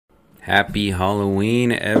Happy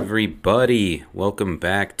Halloween, everybody. Welcome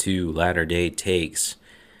back to Latter Day Takes.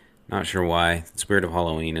 Not sure why. The spirit of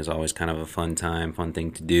Halloween is always kind of a fun time, fun thing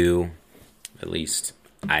to do. At least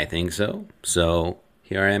I think so. So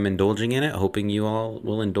here I am indulging in it, hoping you all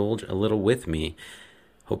will indulge a little with me.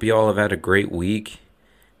 Hope you all have had a great week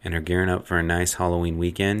and are gearing up for a nice Halloween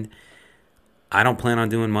weekend. I don't plan on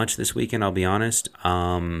doing much this weekend, I'll be honest.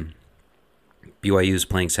 BYU is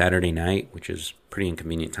playing Saturday night, which is pretty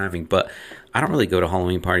inconvenient timing, but I don't really go to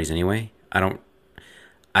Halloween parties anyway. I'll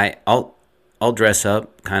dress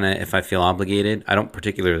up kind of if I feel obligated. I don't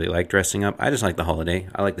particularly like dressing up. I just like the holiday.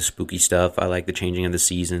 I like the spooky stuff. I like the changing of the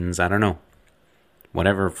seasons. I don't know.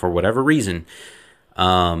 For whatever reason,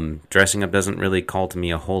 dressing up doesn't really call to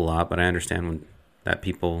me a whole lot, but I understand that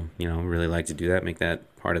people, really like to do that, make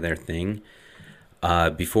that part of their thing.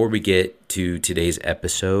 Before we get to today's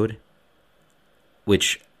episode,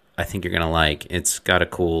 which I think you're going to like, it's got a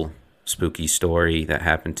cool, spooky story that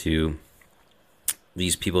happened to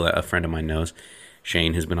these people that a friend of mine knows,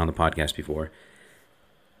 Shane, who's been on the podcast before.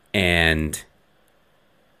 And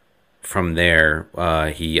from there,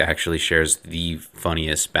 he actually shares the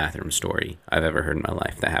funniest bathroom story I've ever heard in my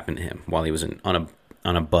life that happened to him while he was on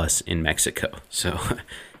a bus in Mexico. So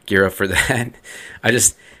gear up for that.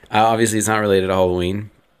 Obviously it's not related to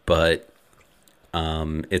Halloween, but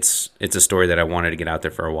it's a story that I wanted to get out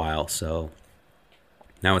there for a while, so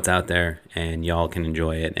now it's out there and y'all can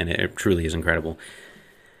enjoy it, and it truly is incredible.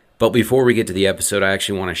 But before we get to the episode, I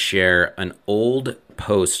actually want to share an old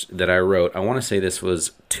post that I wrote. I want to say this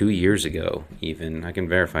was 2 years ago, even. I can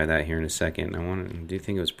verify that here in a second. I do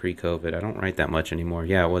think it was pre-COVID. I don't write that much anymore.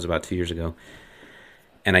 Yeah, it was about 2 years ago.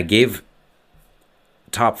 And I gave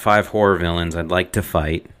top 5 horror villains I'd like to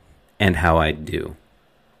fight and how I'd do,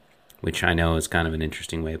 which I know is kind of an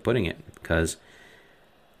interesting way of putting it, because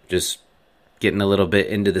just getting a little bit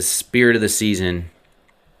into the spirit of the season,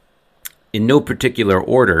 in no particular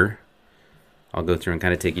order, I'll go through and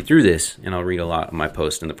kind of take you through this, and I'll read a lot of my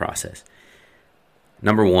post in the process.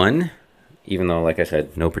 Number 1, even though, like I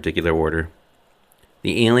said, no particular order,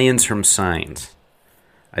 the aliens from Signs.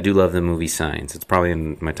 I do love the movie Signs. It's probably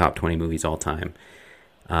in my top 20 movies all time.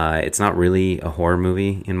 It's not really a horror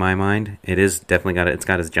movie in my mind. It is definitely it's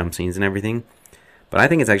got its jump scenes and everything, but I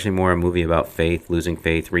think it's actually more a movie about faith, losing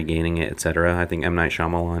faith, regaining it, etc. I think M. Night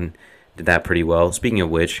Shyamalan did that pretty well. Speaking of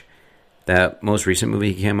which, that most recent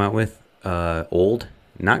movie he came out with, Old,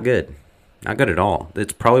 not good at all.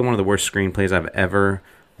 It's probably one of the worst screenplays I've ever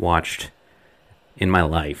watched in my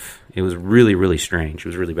life. It was really, really strange. It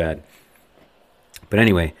was really bad. But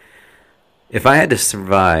anyway, if I had to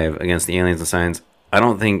survive against the aliens and Signs, I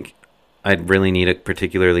don't think I'd really need a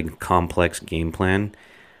particularly complex game plan.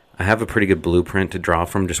 I have a pretty good blueprint to draw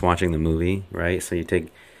from just watching the movie, right? So you take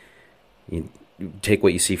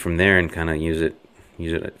what you see from there and kind of use it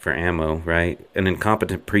for ammo, right? An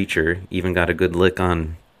incompetent preacher even got a good lick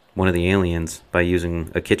on one of the aliens by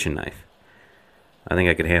using a kitchen knife. I think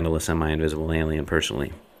I could handle a semi-invisible alien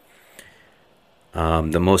personally.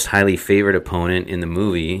 The most highly favored opponent in the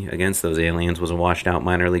movie against those aliens was a washed-out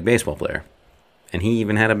minor league baseball player. And he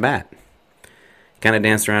even had a bat. Kind of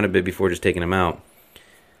danced around a bit before just taking him out.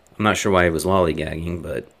 I'm not sure why he was lollygagging,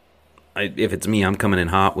 but if it's me, I'm coming in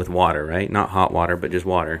hot with water, right? Not hot water, but just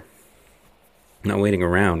water. I'm not waiting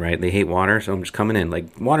around, right? They hate water, so I'm just coming in.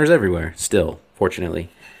 Like, water's everywhere, still, fortunately.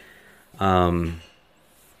 And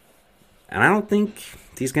I don't think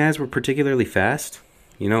these guys were particularly fast.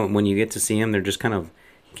 When you get to see them, they're just kind of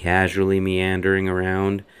casually meandering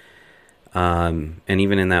around. And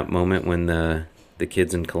even in that moment when the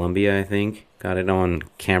kids in Colombia, I think, got it on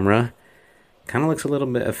camera, kind of looks a little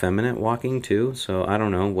bit effeminate walking too, so I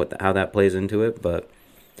don't know how that plays into it, but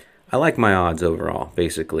I like my odds overall,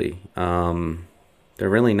 basically. They're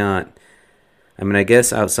really not, I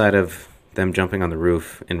guess outside of them jumping on the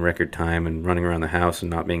roof in record time and running around the house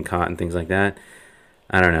and not being caught and things like that,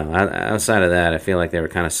 I don't know. Outside of that, I feel like they were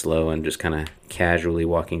kind of slow and just kind of casually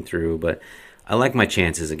walking through, but I like my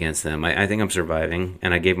chances against them. I think I'm surviving,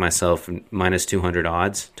 and I gave myself minus 200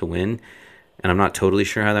 odds to win, and I'm not totally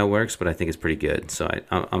sure how that works, but I think it's pretty good. So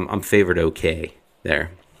I'm favored okay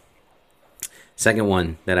there. Second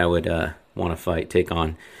one that I would want to take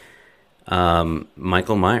on,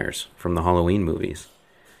 Michael Myers from the Halloween movies,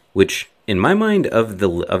 which in my mind of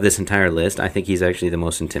this entire list, I think he's actually the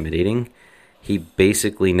most intimidating. He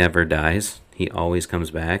basically never dies. He always comes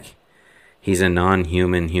back. He's a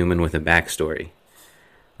non-human human with a backstory.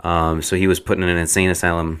 So he was put in an insane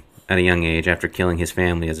asylum at a young age after killing his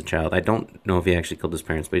family as a child. I don't know if he actually killed his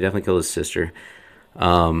parents, but he definitely killed his sister.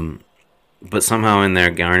 But somehow in there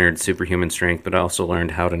garnered superhuman strength, but also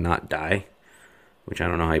learned how to not die, which I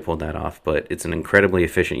don't know how he pulled that off, but it's an incredibly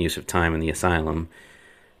efficient use of time in the asylum,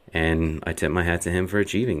 and I tip my hat to him for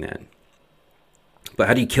achieving that. But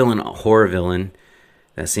how do you kill a horror villain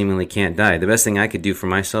that seemingly can't die? The best thing I could do for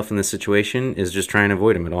myself in this situation is just try and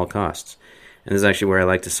avoid him at all costs. And this is actually where I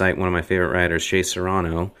like to cite one of my favorite writers, Shea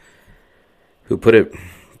Serrano, who put it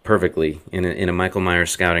perfectly in a Michael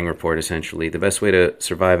Myers scouting report, essentially. The best way to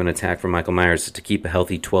survive an attack from Michael Myers is to keep a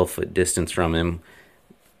healthy 12-foot distance from him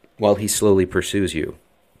while he slowly pursues you.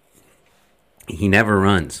 He never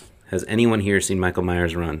runs. Has anyone here seen Michael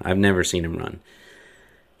Myers run? I've never seen him run.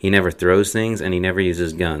 He never throws things, and he never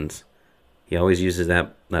uses guns. He always uses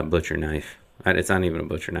that butcher knife. It's not even a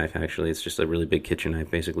butcher knife, actually. It's just a really big kitchen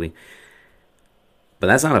knife, basically. But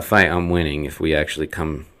that's not a fight I'm winning if we actually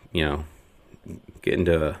come, get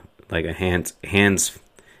into a hands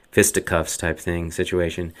fisticuffs type thing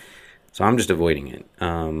situation. So I'm just avoiding it.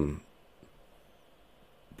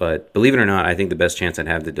 But believe it or not, I think the best chance I'd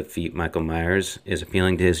have to defeat Michael Myers is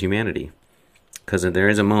appealing to his humanity. Because there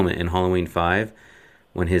is a moment in Halloween 5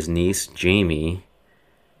 when his niece, Jamie,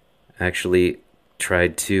 actually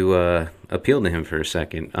tried to appeal to him for a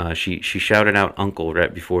second. She shouted out "Uncle"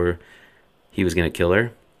 right before he was going to kill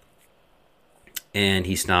her. And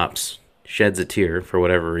he stops, sheds a tear for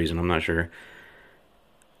whatever reason, I'm not sure.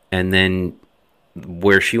 And then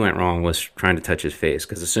where she went wrong was trying to touch his face.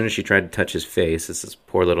 Because as soon as she tried to touch his face, this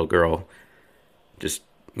poor little girl, just,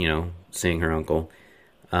 seeing her uncle,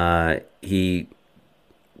 he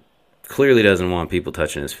clearly doesn't want people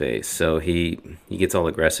touching his face. So he gets all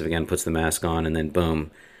aggressive again, puts the mask on, and then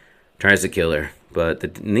boom, tries to kill her. But the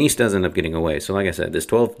niece does end up getting away. So like I said, this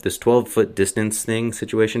 12-foot distance thing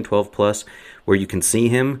situation, 12 plus, where you can see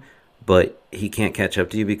him, but he can't catch up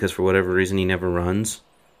to you because for whatever reason he never runs.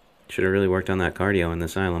 Should have really worked on that cardio in the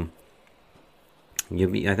asylum. I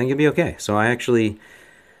think you'll be okay. So I actually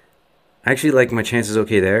like my chances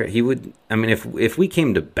okay there. He would, if we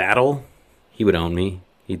came to battle, he would own me.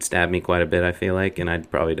 He'd stab me quite a bit, I feel like, and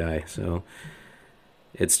I'd probably die. So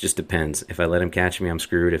it just depends. If I let him catch me, I'm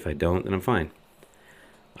screwed. If I don't, then I'm fine.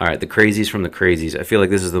 All right, the crazies from the crazies. I feel like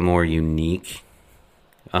this is the more unique,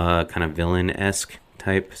 kind of villain-esque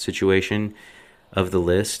type situation of the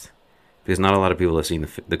list, because not a lot of people have seen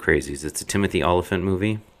the crazies. It's a Timothy Olyphant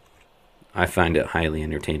movie. I find it highly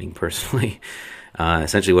entertaining, personally.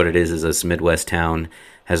 Essentially what it is this Midwest town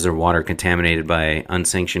has their water contaminated by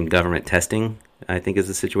unsanctioned government testing, I think is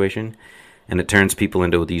the situation. And it turns people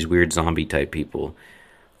into these weird zombie-type people.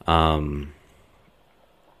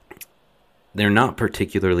 They're not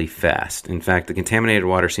particularly fast. In fact, the contaminated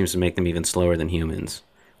water seems to make them even slower than humans,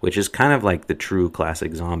 which is kind of like the true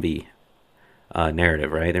classic zombie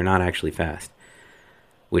narrative, right? They're not actually fast,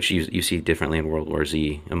 which you see differently in World War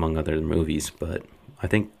Z, among other movies. But I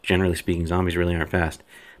think, generally speaking, zombies really aren't fast.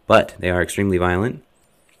 But they are extremely violent.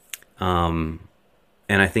 And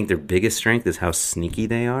I think their biggest strength is how sneaky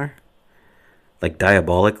they are. Like,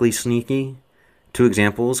 diabolically sneaky. 2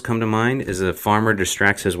 examples come to mind is a farmer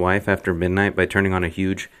distracts his wife after midnight by turning on a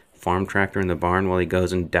huge farm tractor in the barn while he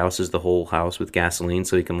goes and douses the whole house with gasoline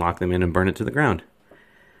so he can lock them in and burn it to the ground.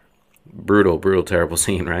 Brutal, terrible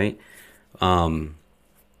scene, right?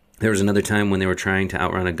 There was another time when they were trying to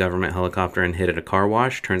outrun a government helicopter and hit at a car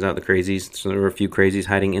wash. Turns out there were a few crazies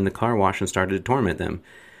hiding in the car wash and started to torment them.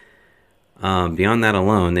 Beyond that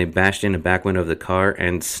alone, they bashed in a back window of the car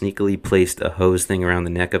and sneakily placed a hose thing around the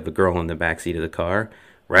neck of a girl in the backseat of the car,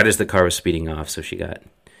 right as the car was speeding off, so she got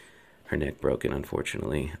her neck broken,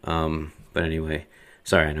 unfortunately. But anyway,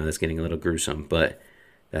 sorry, I know that's getting a little gruesome, but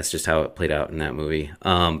that's just how it played out in that movie.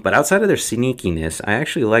 But outside of their sneakiness, I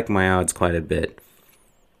actually like my odds quite a bit,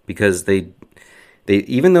 because they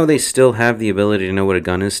even though they still have the ability to know what a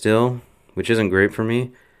gun is still, which isn't great for me,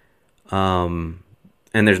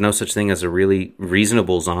 and there's no such thing as a really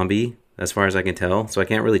reasonable zombie, as far as I can tell. So I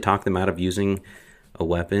can't really talk them out of using a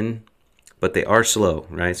weapon. But they are slow,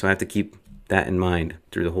 right? So I have to keep that in mind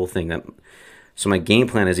through the whole thing. So my game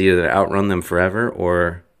plan is either to outrun them forever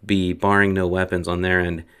or B, barring no weapons on their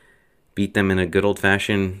end, beat them in a good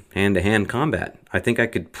old-fashioned hand-to-hand combat. I think I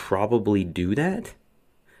could probably do that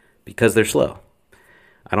because they're slow.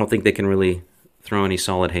 I don't think they can really throw any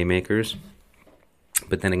solid haymakers.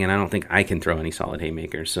 But then again, I don't think I can throw any solid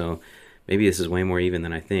haymakers, so maybe this is way more even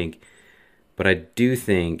than I think. But I do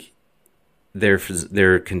think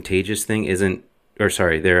their contagious thing isn't, or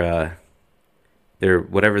sorry, their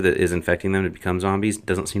whatever that is infecting them to become zombies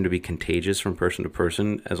doesn't seem to be contagious from person to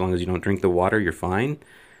person. As long as you don't drink the water, you're fine.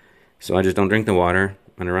 So I just don't drink the water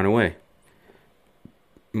and I run away.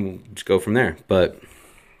 We'll just go from there. But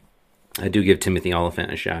I do give Timothy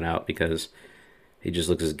Olyphant a shout out because he just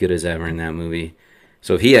looks as good as ever in that movie.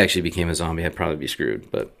 So if he actually became a zombie, I'd probably be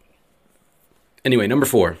screwed. But anyway, number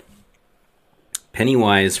 4.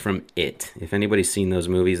 Pennywise from It. If anybody's seen those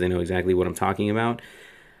movies, they know exactly what I'm talking about.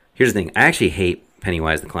 Here's the thing. I actually hate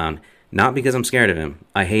Pennywise the Clown. Not because I'm scared of him.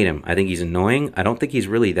 I hate him. I think he's annoying. I don't think he's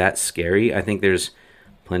really that scary. I think there's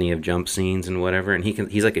plenty of jump scenes and whatever. And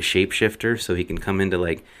he's like a shapeshifter, so he can come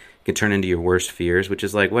into can turn into your worst fears, which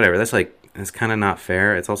is whatever. That's kind of not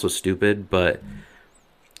fair. It's also stupid, but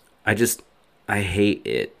I hate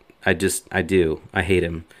it. I do. I hate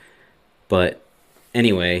him. But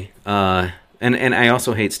anyway, and I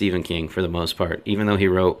also hate Stephen King for the most part, even though he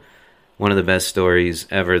wrote one of the best stories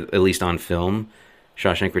ever, at least on film,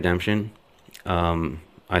 Shawshank Redemption.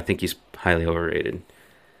 I think he's highly overrated.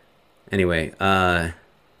 Anyway, I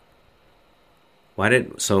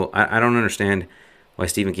don't understand why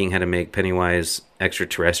Stephen King had to make Pennywise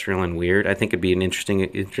extraterrestrial and weird. I think it'd be interesting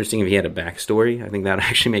if he had a backstory. I think that would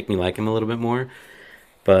actually make me like him a little bit more.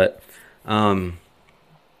 But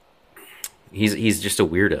he's just a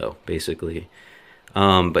weirdo, basically.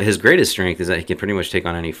 But his greatest strength is that he can pretty much take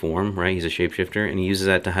on any form, right? He's a shapeshifter, and he uses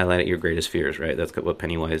that to highlight your greatest fears, right? That's what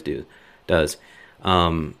Pennywise does.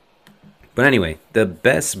 But anyway, the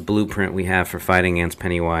best blueprint we have for fighting against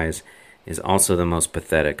Pennywise is also the most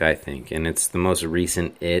pathetic, I think, and it's the most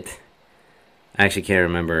recent It. I actually can't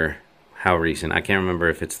remember how recent. I can't remember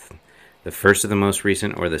if it's the first of the most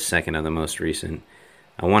recent or the second of the most recent.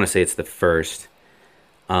 I want to say it's the first.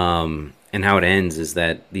 And how it ends is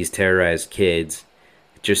that these terrorized kids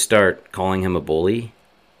just start calling him a bully.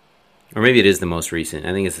 Or maybe it is the most recent.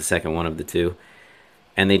 I think it's the second one of the two.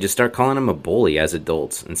 And they just start calling him a bully as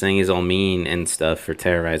adults and saying he's all mean and stuff for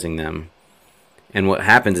terrorizing them. And what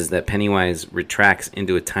happens is that Pennywise retracts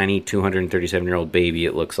into a tiny 237-year-old baby,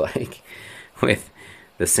 it looks like, with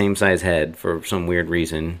the same size head for some weird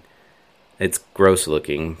reason. It's gross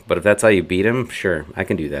looking, but if that's how you beat him, sure, I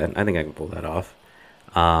can do that. I think I can pull that off.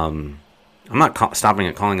 I'm not stopping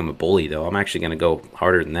at calling him a bully, though. I'm actually going to go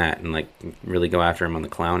harder than that and really go after him on the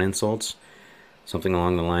clown insults. Something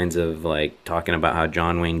along the lines of talking about how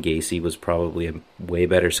John Wayne Gacy was probably a way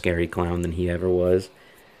better scary clown than he ever was.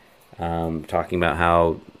 Talking about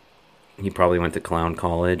how he probably went to clown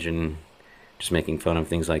college and just making fun of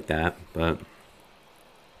things like that. But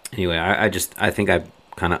anyway, I think I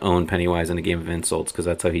kind of own Pennywise in a game of insults because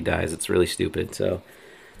that's how he dies. It's really stupid. So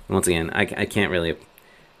once again, I can't really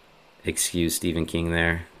excuse Stephen King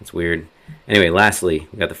there. It's weird. Anyway, lastly,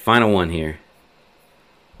 we got the final one here.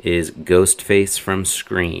 Is Ghostface from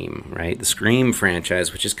Scream, right? The Scream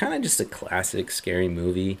franchise, which is kind of just a classic scary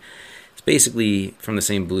movie. It's basically from the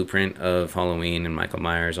same blueprint of Halloween and Michael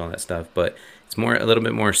Myers, all that stuff, but it's a little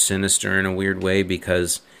bit more sinister in a weird way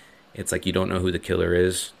because it's you don't know who the killer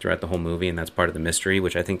is throughout the whole movie, and that's part of the mystery,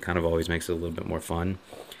 which I think kind of always makes it a little bit more fun.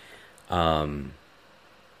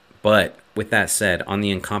 But with that said, on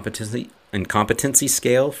the incompetency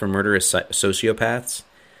scale for murderous sociopaths,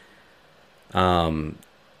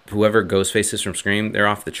 whoever Ghostface is from Scream, they're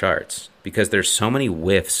off the charts because there's so many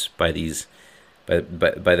whiffs by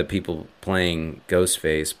the people playing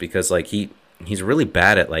Ghostface because he's really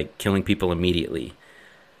bad at killing people immediately.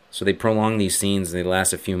 So they prolong these scenes and they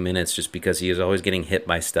last a few minutes just because he is always getting hit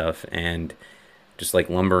by stuff and just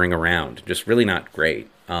lumbering around. Just really not great.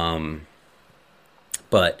 But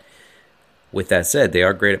with that said, they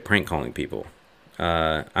are great at prank calling people.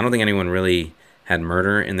 I don't think anyone really had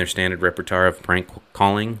murder in their standard repertoire of prank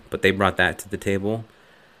calling, but they brought that to the table.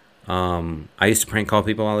 I used to prank call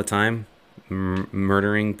people all the time.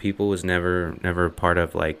 Murdering people was never part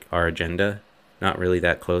of our agenda. Not really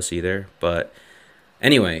that close either. But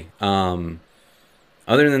anyway, other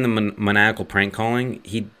than the maniacal prank calling,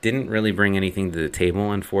 he didn't really bring anything to the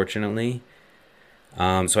table, unfortunately.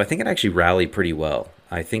 So I think it actually rallied pretty well.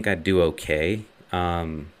 I think I'd do okay.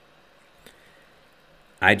 I'd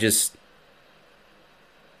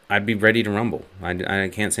be ready to rumble. I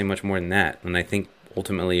can't say much more than that. And I think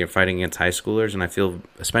ultimately you're fighting against high schoolers, and I feel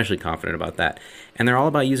especially confident about that. And they're all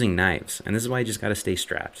about using knives. And this is why you just got to stay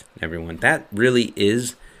strapped, everyone. That really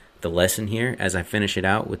is the lesson here as I finish it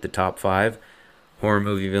out with the top 5 horror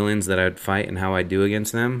movie villains that I'd fight and how I do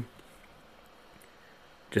against them.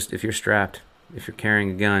 Just if you're strapped, if you're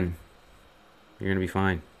carrying a gun, you're going to be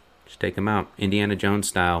fine. Just take them out. Indiana Jones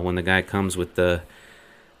style, when the guy comes with that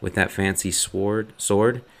fancy sword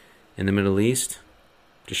in the Middle East,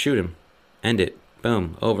 just shoot him. End it.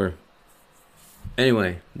 Boom. Over.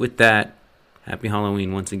 Anyway, with that, happy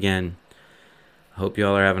Halloween once again. I hope you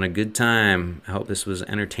all are having a good time. I hope this was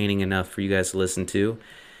entertaining enough for you guys to listen to.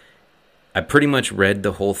 I pretty much read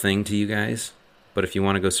the whole thing to you guys, but if you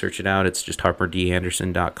want to go search it out, it's just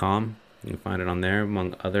harperdanderson.com. You can find it on there,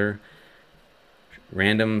 among other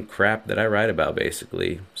random crap that I write about,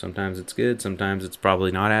 basically. Sometimes it's good, sometimes it's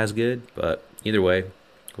probably not as good, but either way,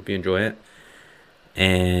 hope you enjoy it.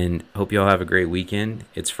 And hope you all have a great weekend.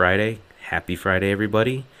 It's Friday. Happy Friday,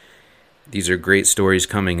 everybody. These are great stories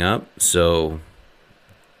coming up, so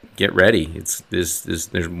get ready. There's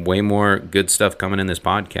way more good stuff coming in this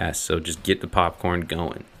podcast, so just get the popcorn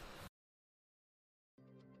going.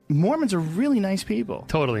 Mormons are really nice people.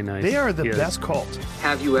 Totally nice. They are the best cult.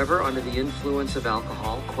 Have you ever, under the influence of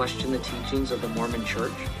alcohol, questioned the teachings of the Mormon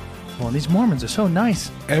Church? Well, these Mormons are so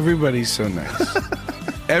nice. Everybody's so nice.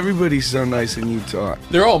 Everybody's so nice in Utah.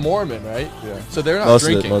 They're all Mormon, right? Yeah. So they're not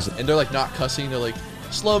drinking. And they're like not cussing. They're like,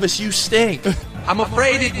 Slovis, you stink. I'm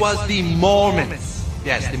afraid it was the Mormons.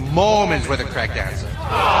 Yes, the Mormons were the correct answer.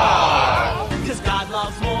 Because God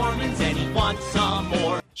loves Mormons and he wants some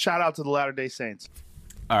more. Shout out to the Latter-day Saints.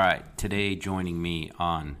 All right, today joining me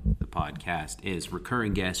on the podcast is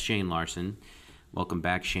recurring guest Shane Larson. Welcome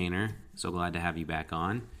back, Shaner. So glad to have you back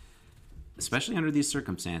on, especially under these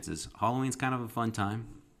circumstances. Halloween's kind of a fun time,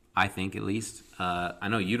 I think, at least. I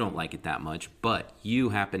know you don't like it that much, but you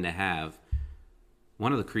happen to have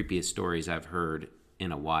one of the creepiest stories I've heard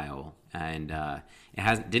in a while, and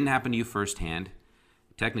it didn't happen to you firsthand.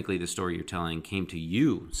 Technically, the story you're telling came to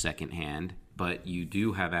you secondhand, but you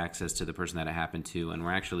do have access to the person that it happened to, and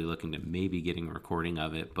we're actually looking to maybe getting a recording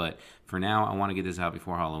of it. But for now, I want to get this out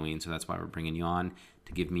before Halloween, so that's why we're bringing you on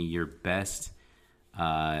to give me your best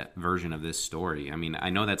version of this story. I mean,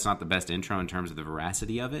 I know that's not the best intro in terms of the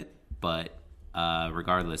veracity of it, but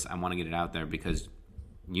regardless, I want to get it out there because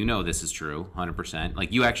you know this is true, 100%.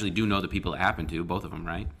 Like, you actually do know the people it happened to, both of them,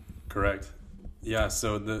 right? Correct. Yeah,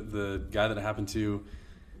 so the guy that it happened to,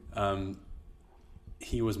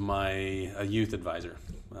 he was a youth advisor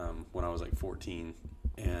when I was like 14,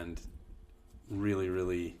 and really,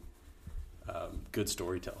 really good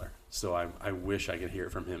storyteller. So I wish I could hear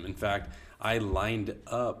it from him. In fact, I lined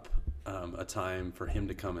up a time for him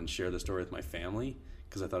to come and share the story with my family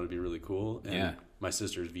because I thought it'd be really cool. And my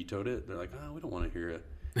sisters vetoed it. They're like, "Oh, we don't want to hear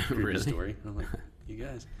a creepy really? story." And I'm like, "You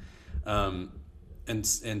guys."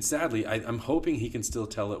 And sadly, I'm hoping he can still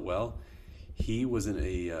tell it well. He was in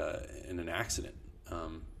an accident.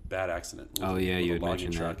 Bad accident with, you with a had logging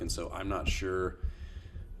mentioned truck, that. and so I'm not sure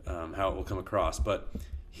how it will come across. But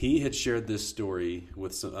he had shared this story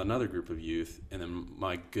with another group of youth, and then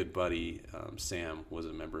my good buddy Sam was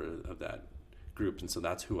a member of that group, and so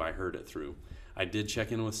that's who I heard it through. I did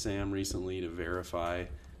check in with Sam recently to verify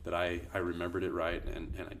that I remembered it right,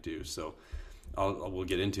 and I do. So we'll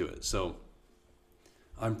get into it. So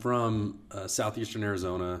I'm from southeastern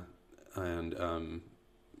Arizona, and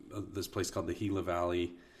this place called the Gila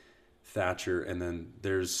Valley, Thatcher, and then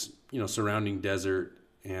there's surrounding desert,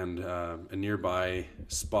 and a nearby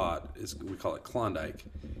spot we call it Klondike,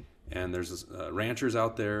 and there's ranchers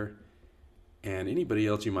out there, and anybody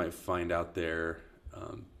else you might find out there,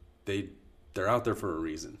 they're out there for a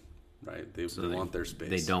reason, right? They want their space.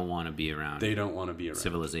 They don't want to be around. They don't want to be around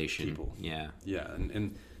civilization. People. Yeah,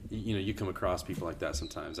 and you come across people like that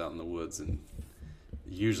sometimes out in the woods, and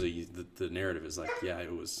usually the narrative is like, yeah,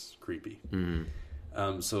 it was creepy.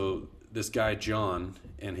 Mm-hmm. So this guy John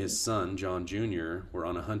and his son John Jr. were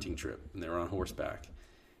on a hunting trip, and they were on horseback,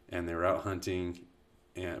 and they were out hunting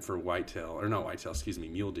for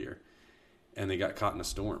mule deer, and they got caught in a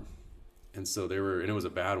storm, and so and it was a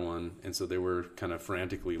bad one, and so they were kind of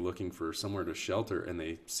frantically looking for somewhere to shelter, and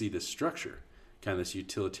they see this structure, kind of this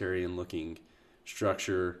utilitarian looking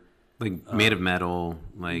structure. Like made of metal,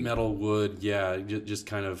 like metal, wood, yeah, just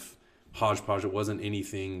kind of hodgepodge. It wasn't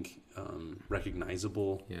anything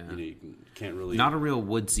recognizable. Yeah, you can't really. Not a real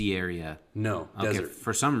woodsy area. No, okay. Desert.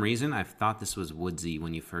 For some reason, I thought this was woodsy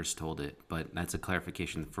when you first told it, but that's a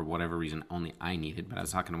clarification for whatever reason only I needed. But I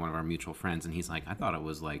was talking to one of our mutual friends, and he's like, "I thought it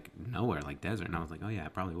was like nowhere, like desert," and I was like, "Oh yeah,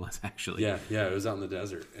 it probably was actually." Yeah, it was out in the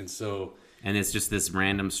desert, and so. And it's just this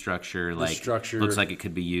random structure, looks like it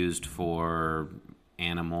could be used for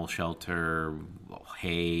animal shelter,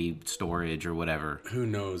 hay storage, or whatever. Who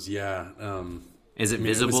knows? Yeah. Is it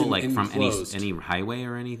visible, from any highway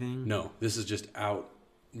or anything? No, this is just out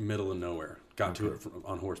middle of nowhere. Got to it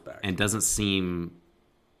on horseback, and doesn't seem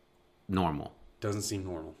normal. Doesn't seem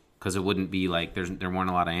normal because it wouldn't be like there weren't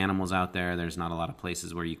a lot of animals out there. There's not a lot of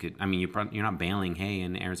places where you could. I mean, you're not baling hay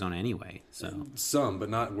in Arizona anyway. So some, but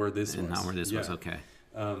not where this was. Not where this was. Okay.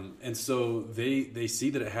 And so they see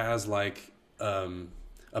that it has like.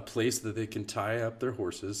 A place that they can tie up their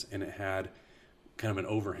horses, and it had kind of an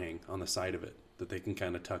overhang on the side of it that they can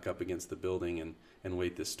kind of tuck up against the building and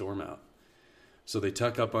wait this storm out. So they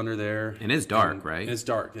tuck up under there. And it's dark, right? It's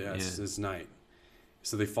dark, yeah. It's night.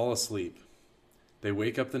 So they fall asleep. They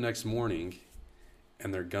wake up the next morning,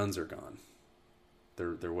 and their guns are gone.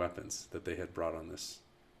 Their weapons that they had brought on this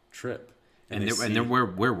trip. And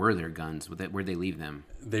where were their guns? Where'd they leave them?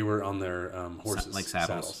 They were on their horses, like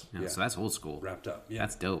saddles. Yeah, so that's old school. Wrapped up. Yeah,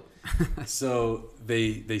 that's dope. So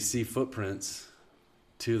they see footprints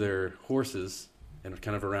to their horses and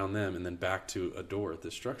kind of around them, and then back to a door at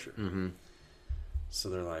this structure. Mm-hmm. So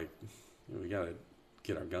they're like, we gotta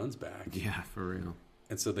get our guns back. Yeah, for real.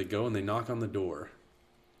 And so they go and they knock on the door,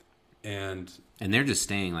 and they're just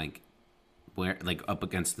staying like up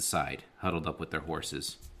against the side, huddled up with their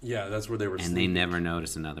horses. Yeah, that's where they were. And sleeping. they never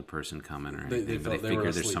notice another person coming or anything. They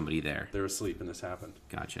figure there's somebody there. They were asleep, and this happened.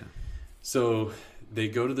 Gotcha. So they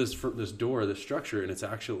go to this door, this structure, and it's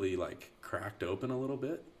actually like cracked open a little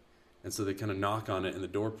bit. And so they kind of knock on it, and the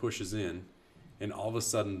door pushes in, and all of a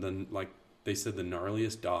sudden, they said, the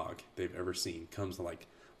gnarliest dog they've ever seen comes like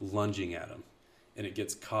lunging at them, and it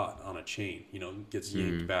gets caught on a chain. Gets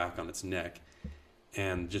yanked back on its neck,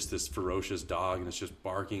 and just this ferocious dog, and it's just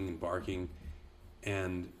barking and barking.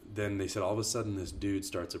 And then they said all of a sudden this dude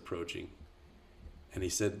starts approaching, and he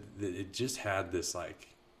said that it just had this like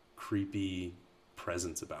creepy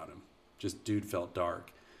presence about him. Just dude felt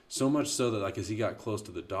dark. So much so that like as he got close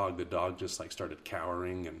to the dog just like started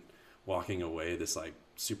cowering and walking away, this like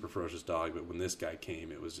super ferocious dog. But when this guy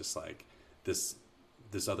came, it was just like this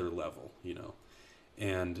other level,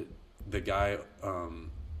 And the guy,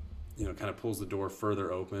 kind of pulls the door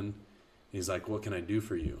further open. He's like, "What can I do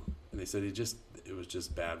for you?" And they said it was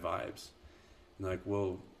just bad vibes. And like,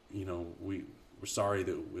 well, we're sorry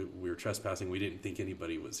that we were trespassing. We didn't think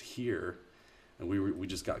anybody was here, and we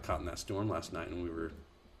just got caught in that storm last night, and we were,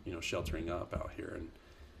 sheltering up out here,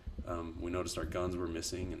 and we noticed our guns were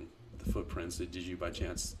missing and the footprints. Did you by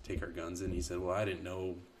chance take our guns in? He said, well, I didn't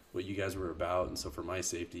know what you guys were about, and so for my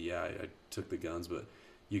safety, I took the guns, but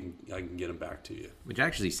I can get them back to you. Which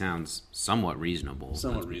actually sounds somewhat reasonable.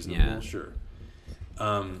 Somewhat reasonable, sure.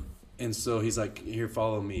 And so he's like, here,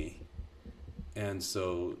 follow me. And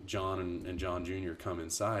so John and John Jr. come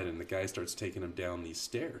inside, and the guy starts taking them down these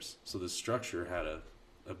stairs. So the structure had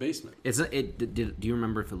a basement. Do you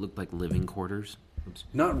remember if it looked like living quarters? Oops.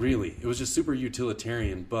 Not really. It was just super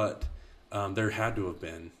utilitarian, but there had to have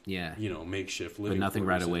been, makeshift living quarters. But nothing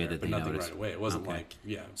right away that they noticed. Right away. It wasn't like.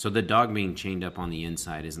 So the dog being chained up on the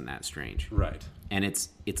inside isn't that strange. Right. And it's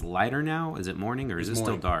lighter now? Is it morning or is it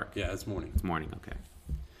still dark? Yeah, it's morning. It's morning, okay.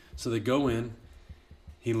 So they go in.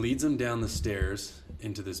 He leads them down the stairs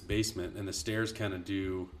into this basement, and the stairs kind of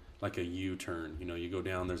do like a U-turn. You go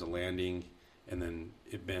down, there's a landing, and then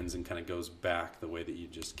it bends and kind of goes back the way that you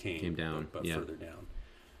just came down, but further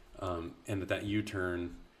down. And at that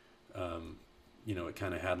U-turn, it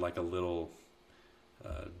kind of had like a little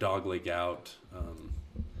dog leg out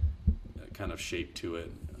kind of shape to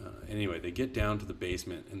it. Anyway, they get down to the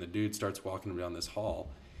basement, and the dude starts walking them down this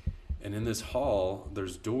hall. And in this hall,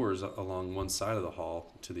 there's doors along one side of the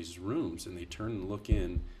hall to these rooms, and they turn and look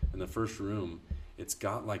in. In the first room, it's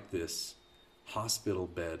got like this hospital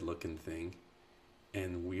bed looking thing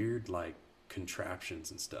and weird like contraptions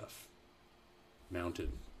and stuff mounted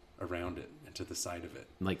around it and to the side of it.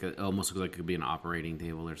 Like almost like it could be an operating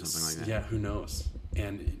table or something like that. Yeah, who knows?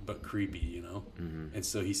 But creepy, Mm-hmm. And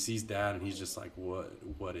so he sees that, and he's just like,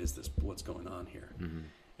 what is this? What's going on here? Mm-hmm.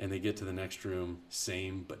 And they get to the next room,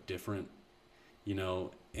 same but different,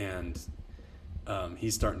 and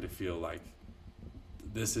he's starting to feel like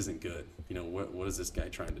this isn't good. What is this guy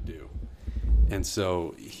trying to do? And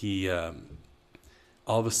so he, all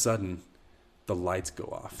of a sudden, the lights go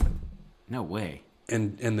off. No way.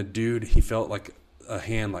 And the dude, he felt like a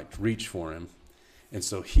hand like reach for him. And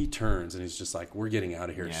so he turns, and he's just like, we're getting out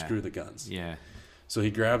of here. Yeah. Screw the guns. Yeah. So he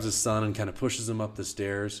grabs his son and kind of pushes him up the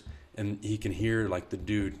stairs. And he can hear like the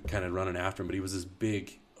dude kind of running after him, but he was this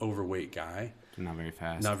big, overweight guy. Not very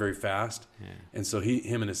fast. Yeah. And so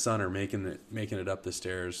him and his son are making it up the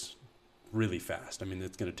stairs really fast. I mean,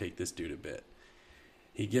 it's going to take this dude a bit.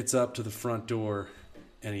 He gets up to the front door,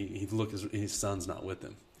 and he looks. His son's not with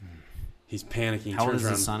him. He's panicking. How old is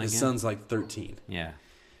around. his son again? His son's like 13. Yeah.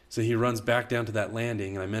 So he runs back down to that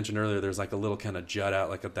landing, and I mentioned earlier there's like a little kind of jut out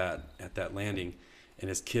like at that landing. And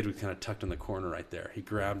his kid was kind of tucked in the corner right there. He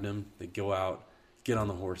grabbed him. They go out, get on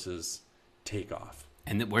the horses, take off.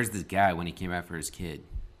 And where's this guy when he came after his kid?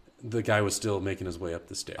 The guy was still making his way up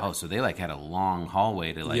the stairs. Oh, so they like had a long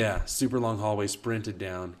hallway to like... Yeah, super long hallway, sprinted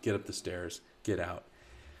down, get up the stairs, get out.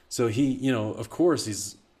 So he, of course,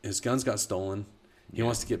 his guns got stolen. He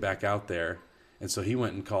wants to get back out there. And so he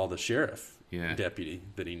went and called the sheriff deputy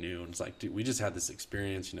that he knew. And was like, dude, we just had this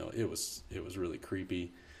experience. It was really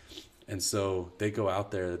creepy. And so they go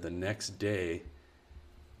out there the next day,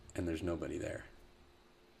 and there's nobody there.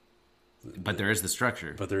 But there is the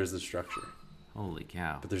structure. But there is the structure. Holy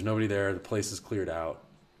cow! But there's nobody there. The place is cleared out.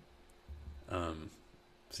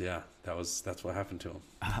 So yeah, that's what happened to him.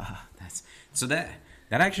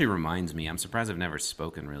 That actually reminds me. I'm surprised I've never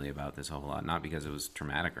spoken really about this a whole lot. Not because it was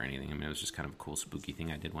traumatic or anything. I mean, it was just kind of a cool, spooky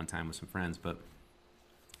thing I did one time with some friends. But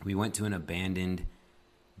we went to an abandoned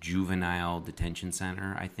juvenile detention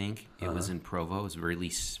center. I think it was in Provo. It was really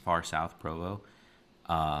far south Provo,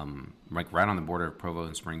 like right on the border of Provo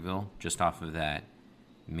and Springville, just off of that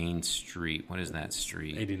main street. What is that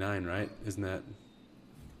street? 89, right? Isn't that?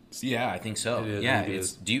 Yeah, I think so. Yeah,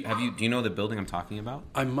 it's. Do you know the building I'm talking about?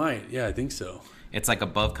 I might. Yeah, I think so. It's like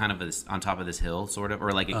above, kind of this, on top of this hill, sort of,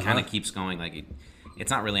 or like it kind of keeps going. Like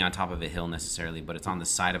it's not really on top of a hill necessarily, but it's on the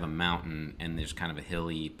side of a mountain, and there's kind of a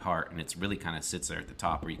hilly part, and it's really kind of sits there at the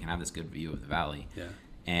top where you can have this good view of the valley. Yeah.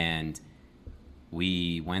 And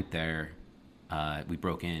we went there. We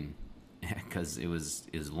broke in because it was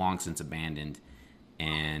long since abandoned,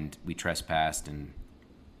 and we trespassed and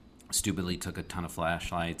stupidly took a ton of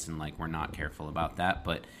flashlights, and like we're not careful about that.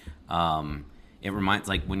 But it reminds,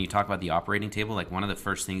 like when you talk about the operating table, like one of the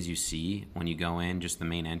first things you see when you go in, just the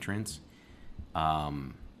main entrance,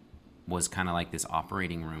 was kind of like this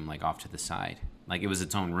operating room, like off to the side. Like it was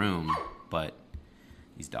its own room, but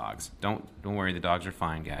these dogs, don't worry, the dogs are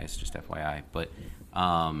fine, guys, just FYI. But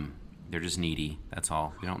they're just needy, that's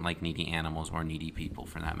all. We don't like needy animals or needy people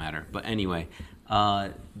for that matter. But anyway,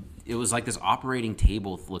 it was like this operating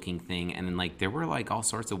table looking thing, and then like there were like all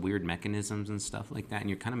sorts of weird mechanisms and stuff like that, and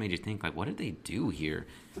you kind of made you think, like, what did they do here?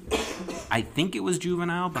 I think it was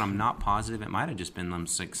juvenile, but I'm not positive. It might have just been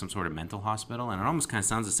like some sort of mental hospital, and it almost kind of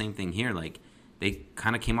sounds the same thing here. Like they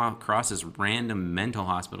kind of came across this random mental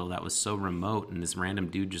hospital that was so remote, and this random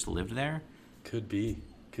dude just lived there. Could be.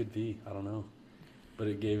 I don't know, but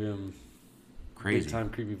it gave him crazy, big time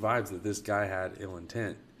creepy vibes that this guy had ill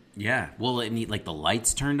intent. Yeah, well, and like the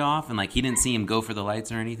lights turned off, and like he didn't see him go for the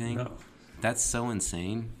lights or anything. No, that's so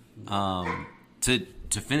insane.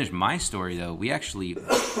 To finish my story though,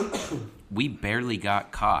 we barely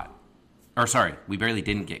got caught, or sorry, we barely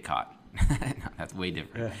didn't get caught. No, that's way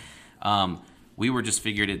different. Yeah. We were just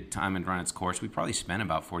figured it time and run its course. We probably spent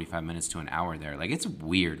about 45 minutes to an hour there. Like it's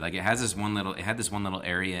weird. Like it had this one little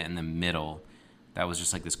area in the middle that was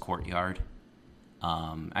just like this courtyard.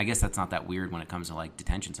 I guess that's not that weird when it comes to like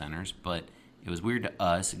detention centers, but it was weird to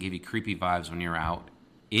us. It gave you creepy vibes when you're out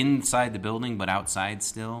inside the building, but outside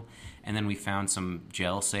still. And then we found some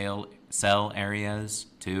jail cell areas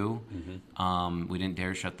too. Mm-hmm. We didn't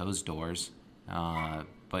dare shut those doors,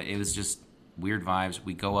 but it was just weird vibes.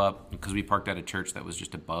 We go up because we parked at a church that was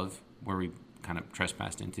just above where we kind of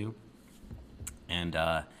trespassed into, and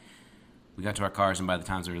we got to our cars. And by the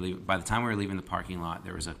time we were leaving the parking lot,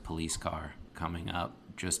 there was a police car coming up,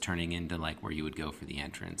 just turning into like where you would go for the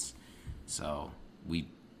entrance. So we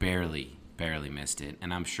barely missed it,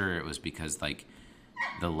 and I'm sure it was because like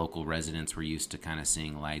the local residents were used to kind of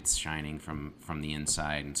seeing lights shining from the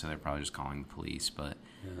inside, and so they're probably just calling the police. But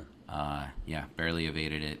barely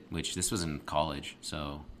evaded it, which this was in college,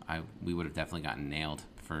 so we would have definitely gotten nailed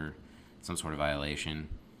for some sort of violation.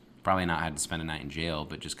 Probably not had to spend a night in jail,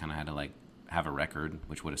 but just kind of had to like have a record,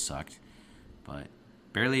 which would have sucked. But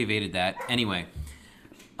barely evaded that. Anyway,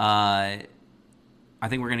 I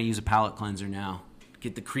think we're going to use a palate cleanser now.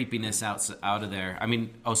 Get the creepiness out of there. I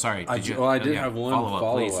mean, sorry. I did have one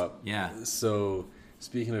follow-up. Yeah. So,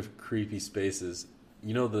 speaking of creepy spaces,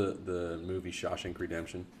 you know the movie Shawshank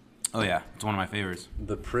Redemption? Oh, yeah. It's one of my favorites.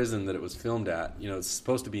 The prison that it was filmed at, it's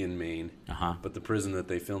supposed to be in Maine, but the prison that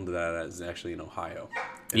they filmed it at is actually in Ohio.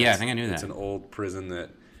 And I think I knew that. It's an old prison that,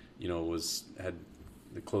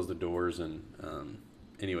 they closed the doors, and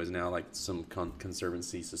anyways, now like some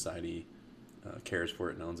conservancy society cares for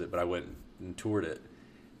it and owns it. But I went and toured it,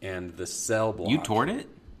 and the cell block. You toured it?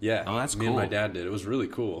 Yeah. Oh, that's cool. Me and my dad did. It was really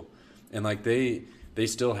cool, and like they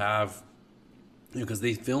still have, because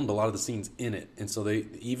they filmed a lot of the scenes in it, and so they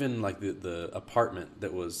even like the apartment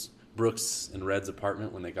that was Brooks and Red's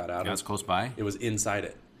apartment when they got out. It was close by. It was inside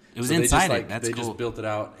it. It was inside it. That's cool. They just built it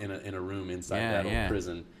out in a room inside that old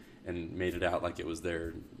prison, and made it out like it was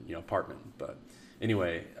their apartment. But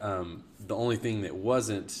anyway, the only thing that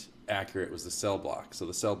wasn't accurate was the cell block. So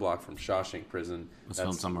the cell block from Shawshank Prison was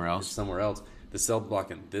filmed somewhere else. The cell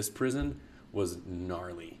block in this prison was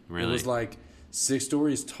gnarly. Really? It was like 6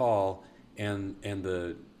 stories tall, and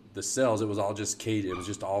the cells, it was all just cage. It was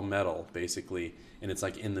just all metal basically, and it's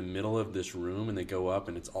like in the middle of this room, and they go up,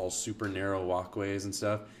 and it's all super narrow walkways and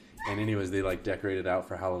stuff. And anyways, they like decorate it out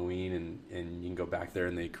for Halloween, and you can go back there,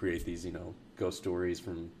 and they create these ghost stories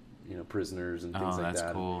from prisoners and things like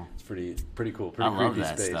that. Cool. It's pretty cool. Pretty I love creepy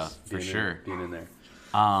that space. Stuff for sure. Being in there.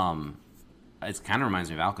 it kind of reminds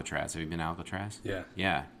me of Alcatraz. Have you been to Alcatraz? Yeah.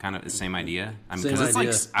 Yeah, kind of the same idea. I mean, Same because it's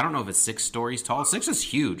idea. like, I don't know if it's 6 stories tall. 6 is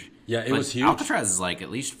huge. Yeah, it but was huge. Alcatraz is like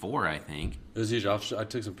at least 4, I think. It was huge. I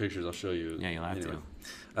took some pictures. I'll show you. Yeah, you'll have to.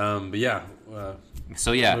 But yeah.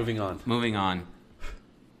 So yeah, Moving on.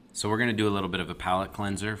 So we're gonna do a little bit of a palate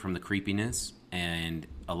cleanser from the creepiness, and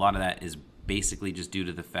a lot of that is basically just due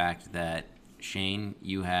to the fact that Shane,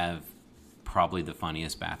 you have probably the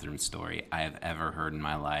funniest bathroom story I have ever heard in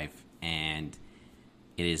my life, and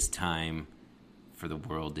it is time for the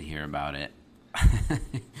world to hear about it.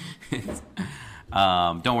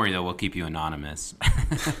 Don't worry though, we'll keep you anonymous.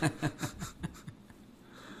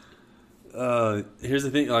 Here's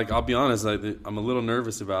the thing. Like, I'll be honest. I'm a little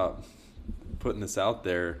nervous about putting this out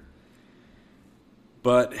there,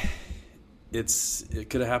 but it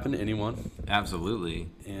could have happened to anyone. Absolutely.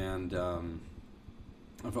 And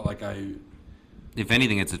I felt like if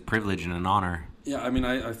anything, it's a privilege and an honor. Yeah, I mean,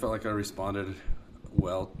 I felt like I responded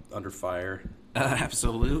well under fire.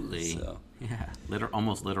 Absolutely. So. Yeah,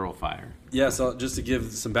 almost literal fire. Yeah, so just to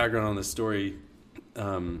give some background on this story,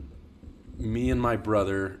 me and my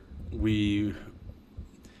brother, we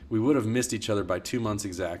would have missed each other by 2 months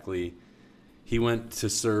exactly. He went to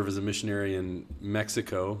serve as a missionary in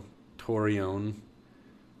Mexico, Torreon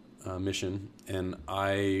mission, and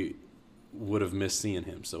I would have missed seeing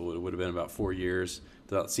him. So it would have been about 4 years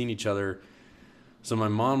without seeing each other. So my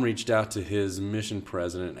mom reached out to his mission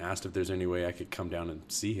president and asked if there's any way I could come down and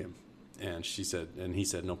see him. And he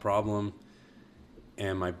said, no problem.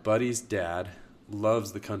 And my buddy's dad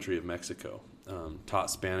loves the country of Mexico.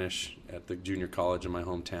 Taught Spanish at the junior college in my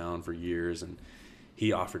hometown for years, and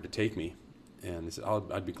he offered to take me. And he said,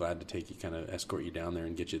 I'd be glad to take you, kind of escort you down there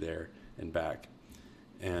and get you there and back.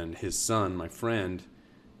 And his son, my friend,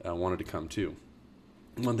 wanted to come too.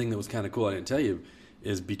 One thing that was kind of cool, I didn't tell you,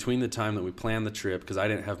 is between the time that we planned the trip, because I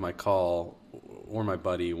didn't have my call or my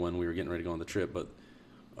buddy when we were getting ready to go on the trip, but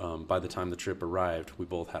by the time the trip arrived, we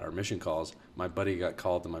both had our mission calls. My buddy got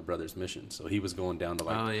called to my brother's mission, so he was going down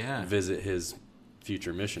to visit his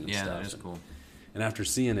future mission and stuff. Yeah, that is cool. And after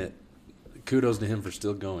seeing it, kudos to him for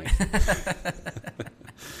still going.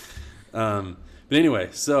 But anyway,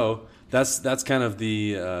 so that's kind of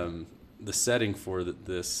the setting for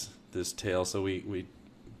this tale. So we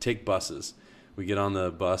take buses. We get on the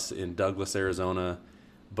bus in Douglas, Arizona,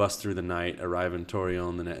 bus through the night, arrive in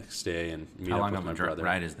Torreon the next day, and meet up with my brother.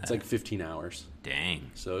 Ride is that? It's like 15 hours. Dang.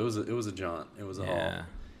 So it was a jaunt. It was a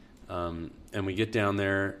haul. And we get down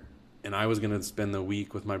there, and I was going to spend the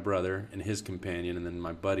week with my brother and his companion, and then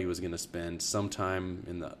my buddy was going to spend some time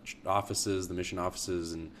in the offices, the mission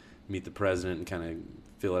offices, and meet the president and kind of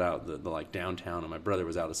fill it out the like downtown. And my brother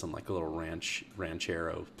was out at some like a little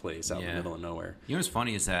ranchero place out in the middle of nowhere. You know what's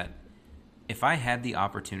funny is that if I had the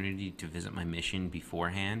opportunity to visit my mission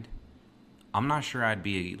beforehand, I'm not sure I'd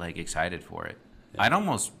be like excited for it. Yeah. I'd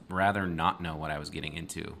almost rather not know what I was getting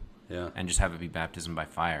into. Yeah. And just have it be baptism by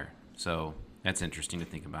fire. So that's interesting to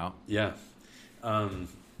think about. Yeah. And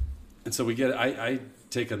so I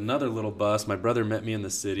take another little bus. My brother met me in the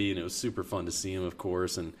city, and it was super fun to see him, of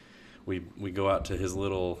course. And we go out to his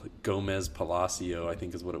little Gomez Palacio, I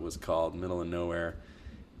think is what it was called, middle of nowhere.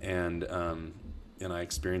 And I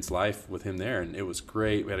experienced life with him there, and it was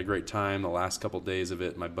great. We had a great time the last couple days of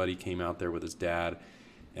it. My buddy came out there with his dad,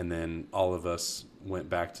 and then all of us went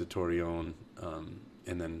back to Torreon,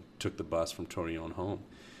 and then took the bus from Torreon home.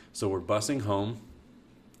 So we're busing home,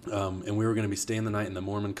 and we were going to be staying the night in the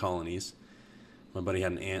Mormon colonies. My buddy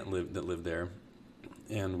had an aunt that lived there,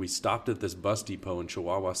 and we stopped at this bus depot in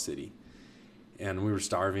Chihuahua City. And we were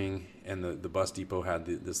starving, and the bus depot had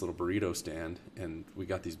this little burrito stand, and we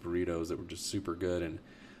got these burritos that were just super good, and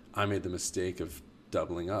I made the mistake of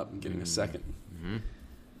doubling up and getting a second.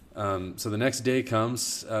 Mm-hmm. So the next day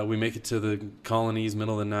comes, we make it to the colonies,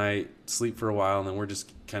 middle of the night, sleep for a while, and then we're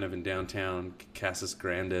just kind of in downtown Casas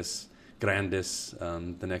Grandes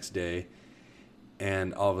the next day,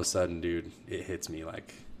 and all of a sudden, dude, it hits me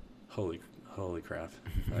like, holy crap.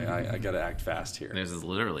 I got to act fast here. This is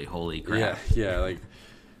literally holy crap. Yeah, like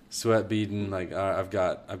sweat beading, like I've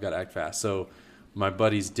got to act fast. So my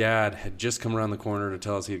buddy's dad had just come around the corner to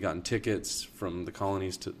tell us he had gotten tickets from the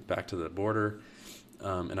colonies back to the border.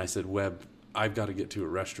 And I said, Webb, I've got to get to a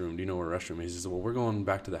restroom. Do you know where a restroom is? He said, well, we're going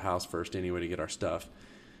back to the house first anyway to get our stuff.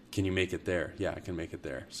 Can you make it there? Yeah, I can make it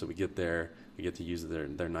there. So we get there. We get to use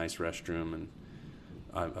their nice restroom, and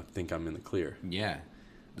I think I'm in the clear. Yeah.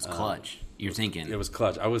 It was clutch. You're thinking. It was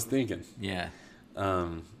clutch. I was thinking. Yeah.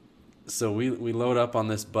 So we load up on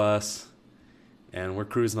this bus, and we're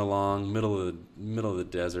cruising along middle of the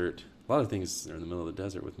desert. A lot of things are in the middle of the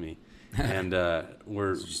desert with me, and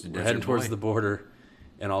we're heading towards the border,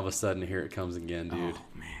 And all of a sudden, here it comes again, dude. Oh,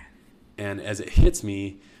 man. And as it hits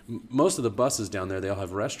me, most of the buses down there, they all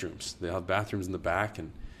have restrooms. They all have bathrooms in the back.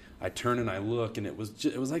 And I turn and I look, and it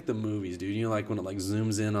was like the movies, dude. You know, like when it like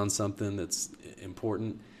zooms in on something that's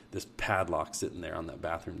important, this padlock sitting there on that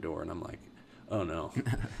bathroom door. And I'm like, oh, no.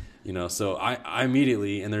 You know, so I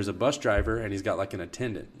immediately, and there's a bus driver, and he's got like an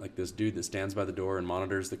attendant, like this dude that stands by the door and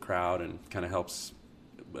monitors the crowd and kind of helps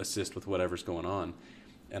assist with whatever's going on.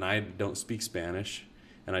 And I don't speak Spanish.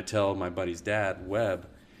 And I tell my buddy's dad, Webb,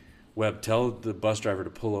 tell the bus driver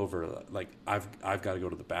to pull over. Like, I've got to go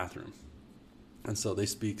to the bathroom. And so they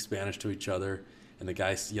speak Spanish to each other, and the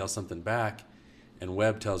guy yells something back. And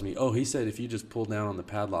Webb tells me, oh, he said if you just pull down on the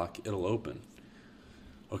padlock, it'll open.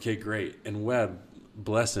 Okay, great. And Webb,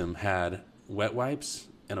 bless him, had wet wipes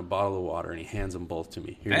and a bottle of water, and he hands them both to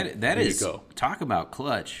me. Here you go. Talk about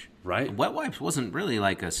clutch. Right? Wet wipes wasn't really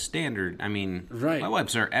like a standard. I mean, right. Wet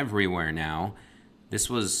wipes are everywhere now. This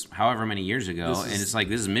was however many years ago, and it's like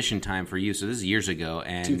this is mission time for you. So this is years ago,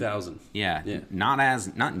 and 2000. Yeah.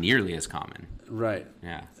 Not nearly as common. Right.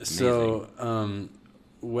 Yeah. So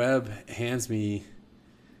Webb hands me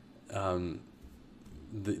the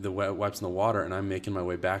wet wipes in the water, and I'm making my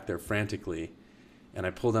way back there frantically, and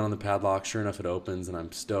I pull down on the padlock. Sure enough, it opens, and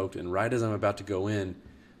I'm stoked. And right as I'm about to go in,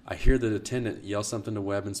 I hear the attendant yell something to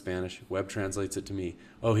Webb in Spanish. Webb translates it to me.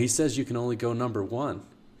 Oh, he says you can only go number 1.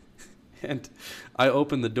 And I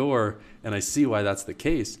open the door, and I see why that's the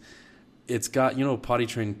case. It's got, you know,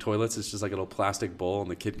 potty-trained toilets. It's just like a little plastic bowl,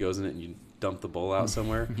 and the kid goes in it, and you dump the bowl out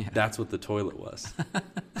somewhere. Yeah. That's what the toilet was.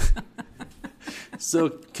 So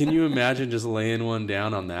can you imagine just laying one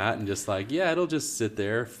down on that and just like, yeah, it'll just sit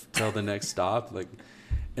there till the next stop. Like,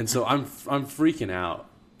 and so I'm freaking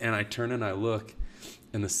out, and I turn and I look,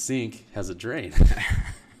 and the sink has a drain.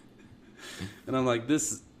 And I'm like,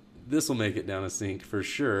 this will make it down a sink for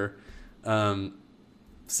sure.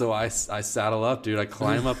 So I saddle up, dude. I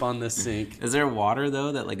climb up on this sink. Is there water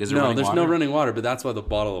though? That like is there no? running There's water? no running water, but that's why the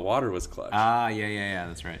bottle of water was clutched. Yeah.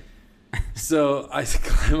 That's right. So I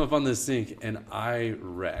climb up on this sink and I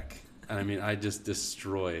wreck. And I mean, I just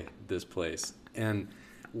destroy this place. And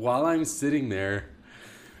while I'm sitting there,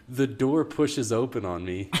 the door pushes open on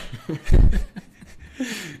me.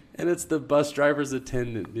 And it's the bus driver's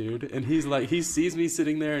attendant, dude. And he's like, he sees me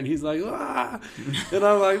sitting there, and he's like, ah! And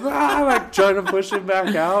I'm like trying to push him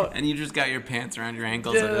back out. And you just got your pants around your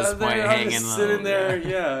ankles at this point, hanging low. Sitting there,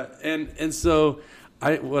 yeah. And so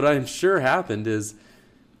what I'm sure happened is,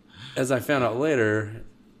 as I found out later,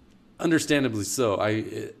 understandably so,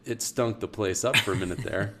 it stunk the place up for a minute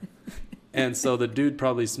there. And so the dude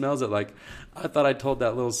probably smells it like, I thought I told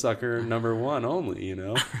that little sucker number 1 only, you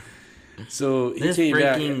know? So he came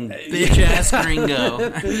back. Bitch ass gringo.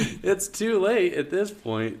 It's too late at this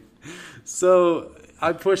point. So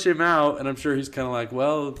I push him out, and I'm sure he's kind of like,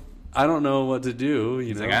 well, I don't know what to do.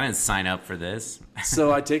 He's like, I didn't sign up for this.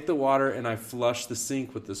 So I take the water and I flush the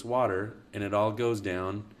sink with this water, and it all goes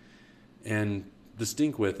down, and the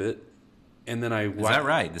stink with it. And then I wipe. Is that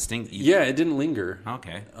right? The stink? Yeah, it didn't linger.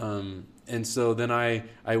 Okay. And so then I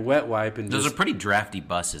wet wipe and those are pretty drafty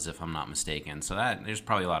buses, if I'm not mistaken. So there's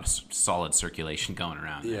probably a lot of solid circulation going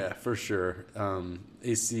around. Yeah, for sure.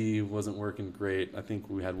 AC wasn't working great. I think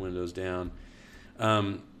we had windows down.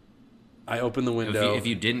 I opened the window. If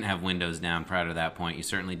you didn't have windows down prior to that point, you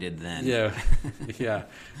certainly did then. Yeah, yeah.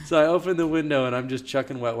 So I opened the window, and I'm just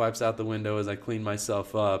chucking wet wipes out the window as I clean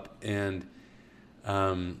myself up, and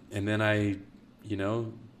then I,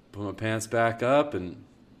 put my pants back up, and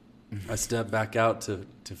I step back out to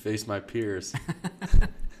face my peers.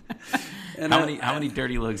 And how many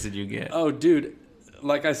dirty looks did you get? Oh, dude,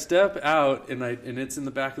 like I step out, and it's in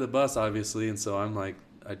the back of the bus, obviously, and so I'm like,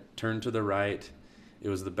 I turn to the right. It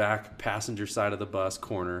was the back passenger side of the bus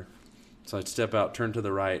corner. So I step out, turn to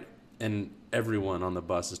the right, and everyone on the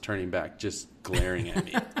bus is turning back, just glaring at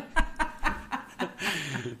me.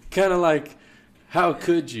 Kind of like, how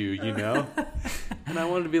could you, And I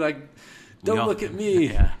wanted to be like, don't look at me.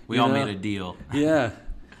 Yeah, we all made a deal. Yeah.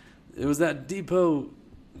 It was that Depot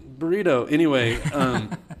burrito. Anyway, blame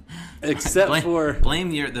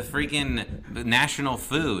the freaking national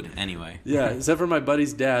food anyway. Yeah, except for my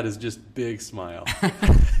buddy's dad is just big smile.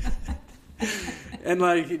 And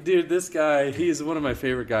like, dude, this guy, he's one of my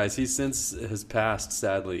favorite guys. He since has passed,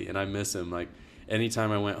 sadly, and I miss him. Like,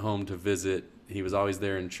 anytime I went home to visit, he was always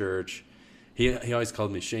there in church. He always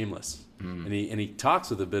called me Shameless. And he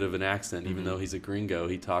talks with a bit of an accent, even though he's a gringo.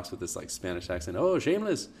 He talks with this like Spanish accent. Oh,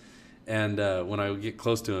 Shameless. And when I get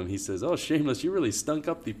close to him, he says, "Oh, Shameless, you really stunk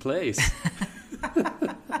up the place."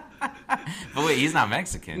 But wait, he's not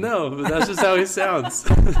Mexican. No, but that's just how he sounds.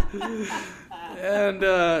 And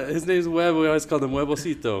his name's Web. We always called him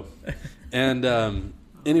Huevosito. And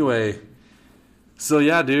anyway, so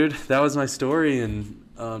yeah, dude, that was my story. And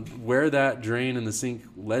where that drain in the sink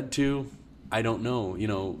led to, I don't know. You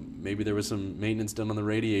know, maybe there was some maintenance done on the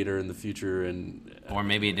radiator in the future, or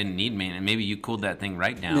maybe it didn't need maintenance. Maybe you cooled that thing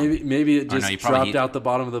right down. Maybe it just dropped out the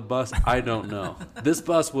bottom of the bus. I don't know. This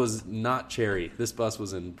bus was not cherry. This bus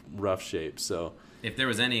was in rough shape. So if there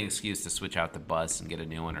was any excuse to switch out the bus and get a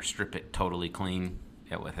new one or strip it totally clean,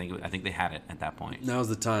 yeah, I think they had it at that point. Now's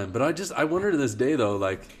the time. But I wonder to this day though,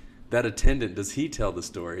 like that attendant, does he tell the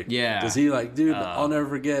story? Yeah. Does he like, dude? I'll never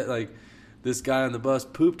forget like. This guy on the bus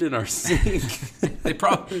pooped in our sink. They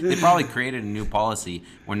probably created a new policy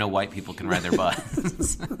where no white people can ride their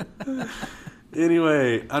bus.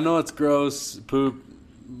 Anyway, I know it's gross, poop,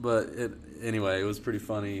 but it was pretty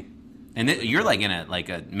funny. And you're like in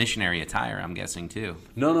a missionary attire, I'm guessing too.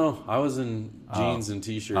 No, I was in jeans and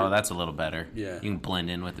t-shirt. Oh, that's a little better. Yeah, you can blend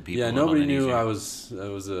in with the people. Yeah, nobody knew I was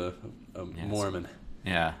a Mormon.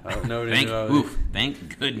 Yeah.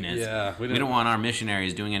 Thank goodness. Yeah, we don't want our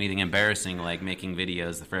missionaries doing anything embarrassing like making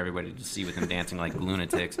videos for everybody to see with them dancing like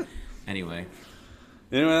lunatics. Anyway,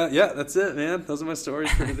 yeah, that's it, man. Those are my stories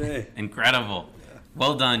for today. Incredible. Yeah.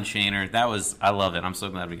 Well done, Shaner. I love it. I'm so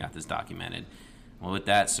glad we got this documented. Well, with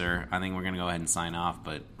that, sir, I think we're going to go ahead and sign off,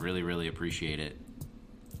 but really, really appreciate it.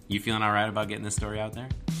 You feeling all right about getting this story out there?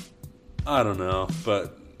 I don't know,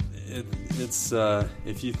 but it's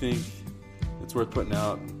if you think it's worth putting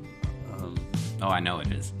out. I know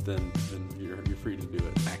it is. Then you're free to do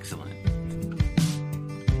it. Excellent.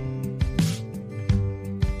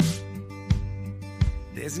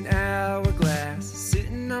 There's an hourglass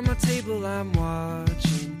sitting on my table. I'm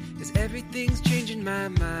watching as everything's changing. My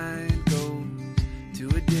mind goes to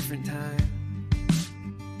a different time.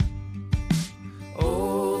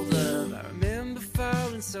 Old love, I remember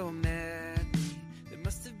falling so madly. There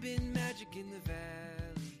must have been magic in the valley.